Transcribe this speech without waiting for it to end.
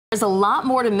There's a lot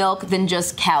more to milk than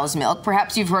just cow's milk.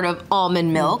 Perhaps you've heard of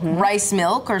almond milk, rice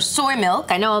milk, or soy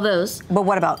milk. I know all those. But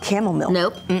what about camel milk?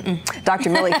 Nope.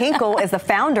 Dr. Millie Hinkle is the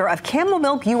founder of Camel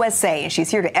Milk USA, and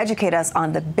she's here to educate us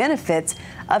on the benefits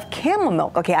of camel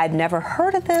milk. Okay, I'd never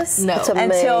heard of this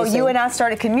until you and I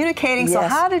started communicating. Yes. So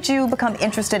how did you become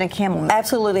interested in camel milk?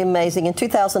 Absolutely amazing. In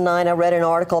 2009, I read an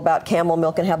article about camel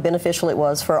milk and how beneficial it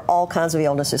was for all kinds of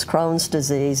illnesses, Crohn's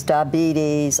disease,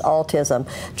 diabetes, autism.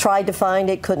 Tried to find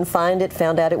it, couldn't find it,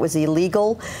 found out it was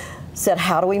illegal. Said,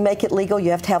 how do we make it legal? You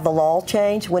have to have the law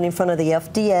changed. Went in front of the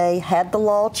FDA, had the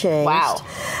law changed. Wow.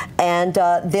 And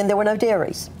then there were no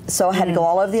dairies. So I had to go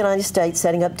all over the United States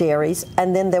setting up dairies,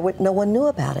 and then no one knew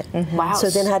about it. Wow.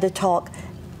 So then I had to talk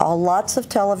lots of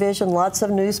television, lots of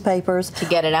newspapers to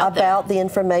get it out about the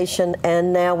information,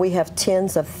 and now we have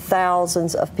tens of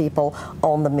thousands of people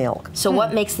on the milk. So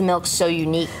what makes the milk so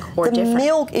unique or different? The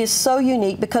milk is so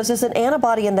unique because there's an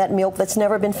antibody in that milk that's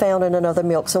never been found in another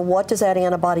milk. So what does that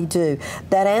antibody do?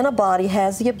 That antibody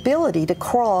has the ability to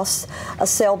cross a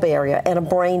cell barrier and a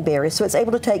brain barrier, so it's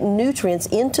able to take nutrients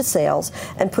into cells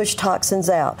and push toxins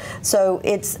out. So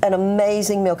it's an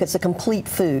amazing milk. It's a complete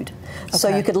food. Okay. So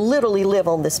you could literally live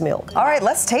on this milk. All right,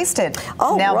 let's taste it.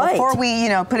 Oh, now, before we,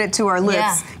 put it to our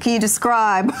lips, can you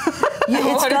describe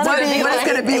it's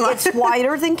going to be like? It's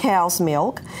whiter than cow's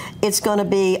milk. It's going to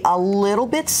be a little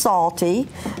bit salty.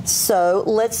 So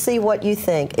let's see what you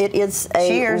think. It is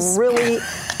it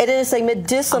is a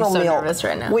medicinal I'm so milk, nervous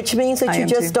right now. which means that you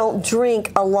just don't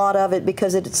drink a lot of it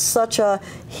because it's such a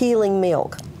healing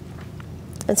milk.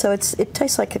 And so it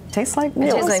tastes like milk. It tastes like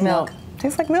milk.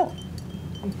 Tastes like milk.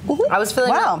 I was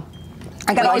feeling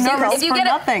I got all nervous for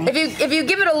nothing. If you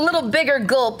give it a little bigger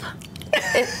gulp,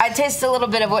 I taste a little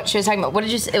bit of what she was talking about. What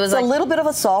did you say? It was like a little bit of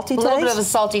a salty taste. A little bit of a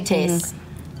salty taste.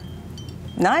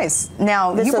 Nice.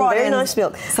 Now you brought in nice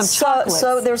milk. Some chocolates.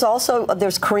 So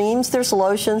there's creams, there's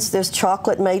lotions, there's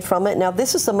chocolate made from it. Now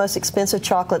this is the most expensive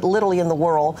chocolate literally in the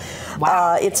world.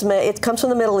 Wow. It comes from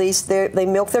the Middle East. They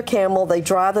milk their camel, they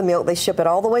dry the milk, they ship it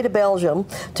all the way to Belgium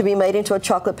to be made into a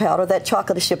chocolate powder. That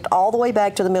chocolate is shipped all the way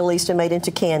back to the Middle East and made into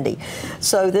candy.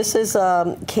 So this is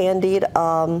candied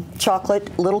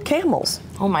chocolate little camels.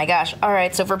 Oh my gosh. All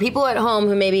right, so for people at home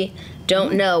who maybe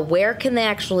don't know, where can they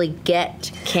actually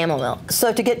get camel milk?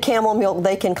 So to get camel milk,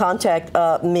 they can contact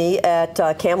me at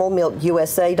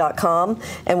camelmilkusa.com,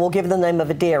 and we'll give them the name of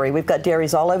a dairy. We've got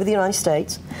dairies all over the United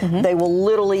States. They will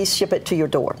literally ship it to your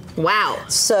door. Wow.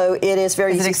 So it is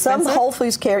very easy. Some Whole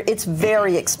Foods carry, it's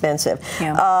very expensive.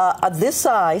 Yeah. This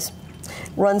size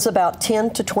runs about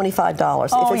 $10 to $25.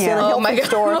 If it's in a health food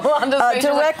store,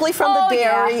 directly from the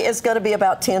dairy, it's going to be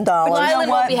about $10. But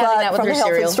won't be having that with from her a health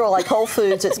cereal. food store like Whole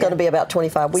Foods, it's going to be about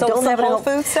 $25. We don't have it in Whole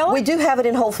Foods sell it? We do have it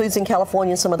in Whole Foods in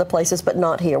California and some other places, but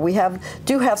not here. We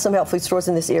do have some health food stores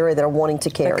in this area that are wanting to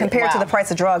carry. But compared to the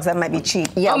price of drugs, that might be cheap.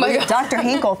 Yeah. Oh my God. Dr.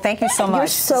 Hinkle, thank you so much. You're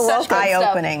so welcome.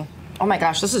 Eye-opening. Oh my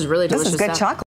gosh, this is really delicious. This is good chocolate.